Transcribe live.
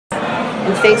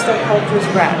and faced our culture's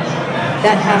wrath.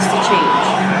 That has to change.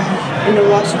 In the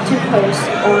Washington Post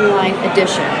online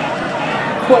edition,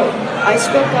 quote, I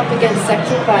spoke up against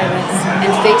sexual violence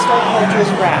and faced our culture's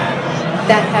wrath.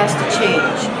 That has to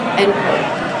change, end quote.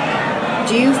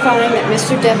 Do you find that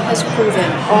Mr. Depp has proven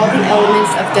all the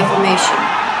elements of defamation?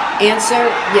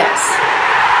 Answer, yes.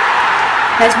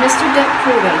 Has Mr. Depp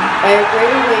proven, by a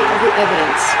greater weight of the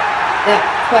evidence, that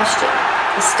question,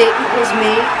 the statement was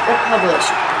made or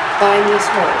published by Ms.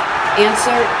 Heard?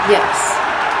 Answer, yes.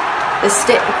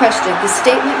 Question, the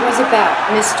statement was about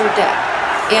Mr. Depp?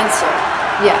 Answer,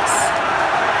 yes.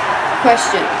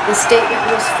 Question, the statement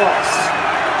was false?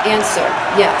 Answer,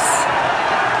 yes.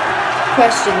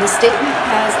 Question, the statement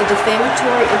has a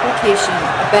defamatory implication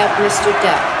about Mr.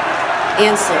 Depp?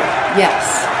 Answer,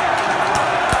 yes.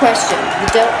 Question,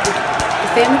 the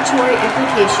defamatory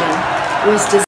implication was